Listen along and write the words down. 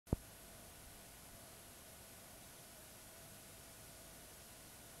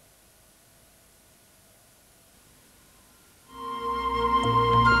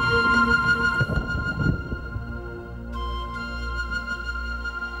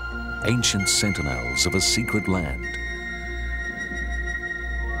ancient sentinels of a secret land.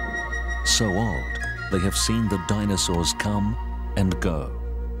 So old, they have seen the dinosaurs come and go.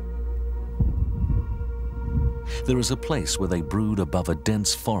 There is a place where they brood above a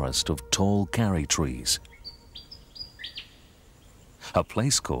dense forest of tall karri trees. A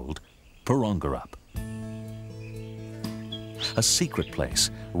place called Porongurup. A secret place,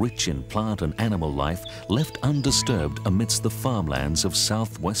 rich in plant and animal life, left undisturbed amidst the farmlands of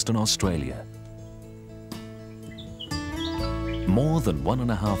southwestern Australia. More than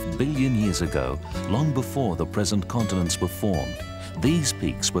 1.5 billion years ago, long before the present continents were formed, these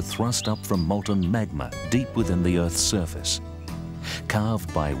peaks were thrust up from molten magma deep within the Earth's surface.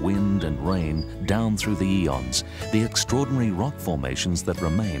 Carved by wind and rain down through the eons, the extraordinary rock formations that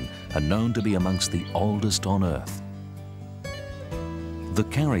remain are known to be amongst the oldest on Earth. The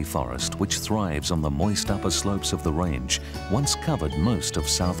karri forest, which thrives on the moist upper slopes of the range, once covered most of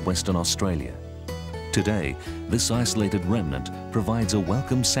southwestern Australia. Today, this isolated remnant provides a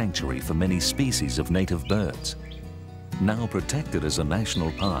welcome sanctuary for many species of native birds. Now protected as a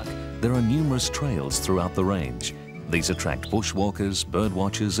national park, there are numerous trails throughout the range. These attract bushwalkers,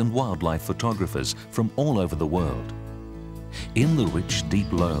 birdwatchers and wildlife photographers from all over the world. In the rich,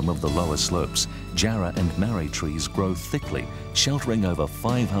 deep loam of the lower slopes, jarrah and marri trees grow thickly, sheltering over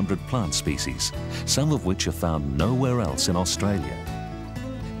 500 plant species, some of which are found nowhere else in Australia.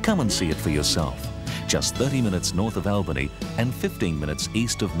 Come and see it for yourself. Just 30 minutes north of Albany and 15 minutes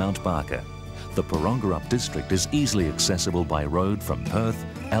east of Mount Barker, the Porongurup district is easily accessible by road from Perth,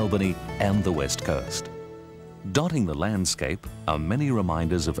 Albany and the West Coast. Dotting the landscape are many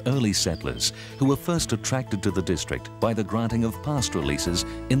reminders of early settlers who were first attracted to the district by the granting of pasture leases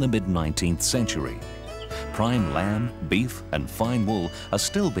in the mid-19th century. Prime lamb, beef and fine wool are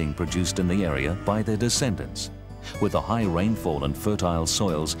still being produced in the area by their descendants, with a high rainfall and fertile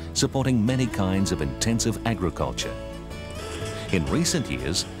soils supporting many kinds of intensive agriculture. In recent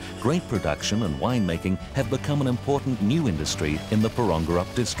years, grape production and winemaking have become an important new industry in the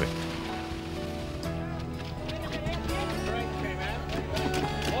Porongurup district.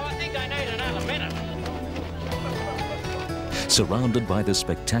 Surrounded by the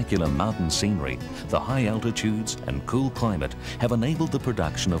spectacular mountain scenery, the high altitudes and cool climate have enabled the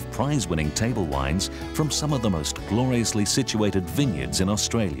production of prize-winning table wines from some of the most gloriously situated vineyards in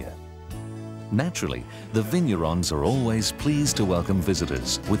Australia. Naturally, the vignerons are always pleased to welcome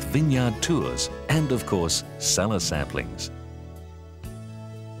visitors with vineyard tours and, of course, cellar samplings.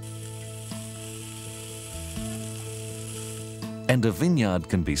 And a vineyard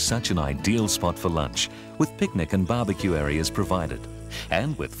can be such an ideal spot for lunch, with picnic and barbecue areas provided.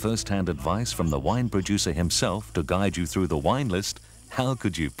 And with first-hand advice from the wine producer himself to guide you through the wine list, how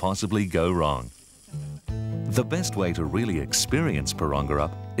could you possibly go wrong? The best way to really experience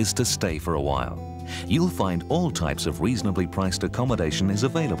Porongurup is to stay for a while. You'll find all types of reasonably priced accommodation is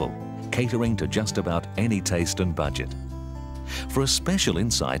available, catering to just about any taste and budget. For a special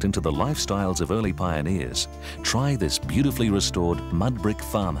insight into the lifestyles of early pioneers, try this beautifully restored mud brick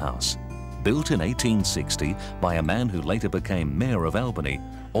farmhouse. Built in 1860 by a man who later became Mayor of Albany,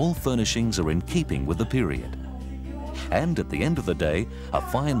 all furnishings are in keeping with the period. And at the end of the day, a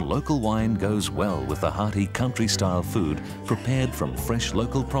fine local wine goes well with the hearty country-style food prepared from fresh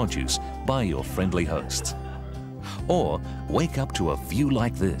local produce by your friendly hosts. Or wake up to a view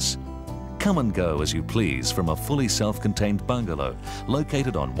like this. Come and go as you please from a fully self-contained bungalow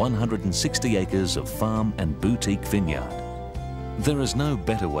located on 160 acres of farm and boutique vineyard. There is no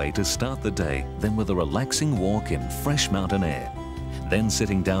better way to start the day than with a relaxing walk in fresh mountain air, then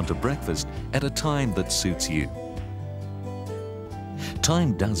sitting down to breakfast at a time that suits you.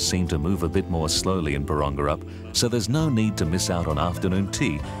 Time does seem to move a bit more slowly in Porongurup, so there's no need to miss out on afternoon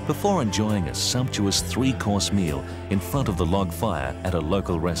tea before enjoying a sumptuous 3-course meal in front of the log fire at a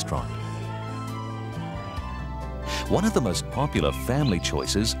local restaurant. One of the most popular family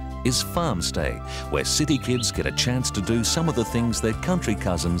choices is farm stay, where city kids get a chance to do some of the things their country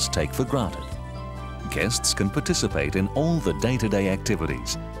cousins take for granted. Guests can participate in all the day-to-day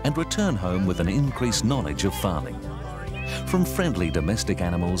activities and return home with an increased knowledge of farming. From friendly domestic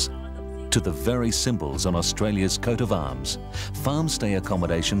animals to the very symbols on Australia's coat of arms, farm stay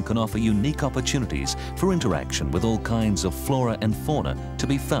accommodation can offer unique opportunities for interaction with all kinds of flora and fauna to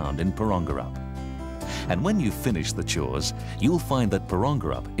be found in Porongurup. And when you finish the chores, you'll find that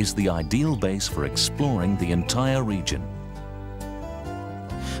Porongurup is the ideal base for exploring the entire region.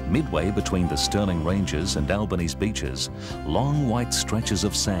 Midway between the Stirling Ranges and Albany's beaches, long white stretches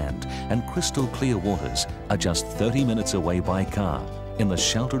of sand and crystal clear waters are just 30 minutes away by car in the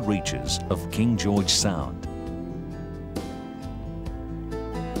sheltered reaches of King George Sound.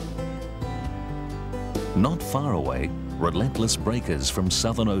 Not far away, relentless breakers from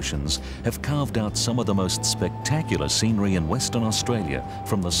southern oceans have carved out some of the most spectacular scenery in Western Australia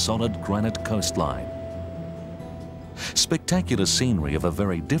from the solid granite coastline. Spectacular scenery of a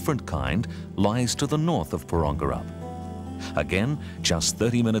very different kind lies to the north of Porongurup. Again, just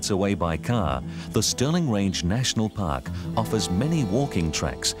 30 minutes away by car, the Stirling Range National Park offers many walking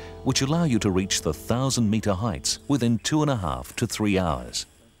tracks which allow you to reach the 1,000-metre heights within 2.5 to 3 hours.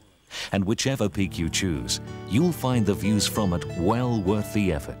 And whichever peak you choose, you'll find the views from it well worth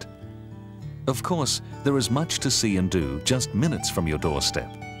the effort. Of course, there is much to see and do just minutes from your doorstep.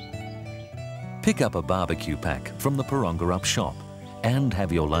 Pick up a barbecue pack from the Porongurup shop and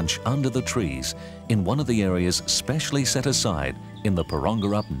have your lunch under the trees in one of the areas specially set aside in the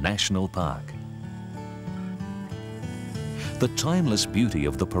Porongurup National Park. The timeless beauty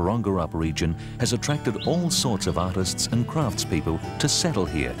of the Porongurup region has attracted all sorts of artists and craftspeople to settle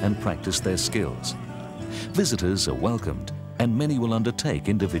here and practice their skills. Visitors are welcomed and many will undertake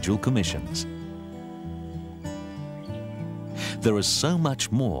individual commissions. There is so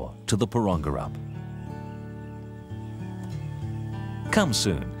much more to the Porongurup. Come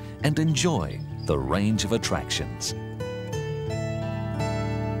soon and enjoy the range of attractions.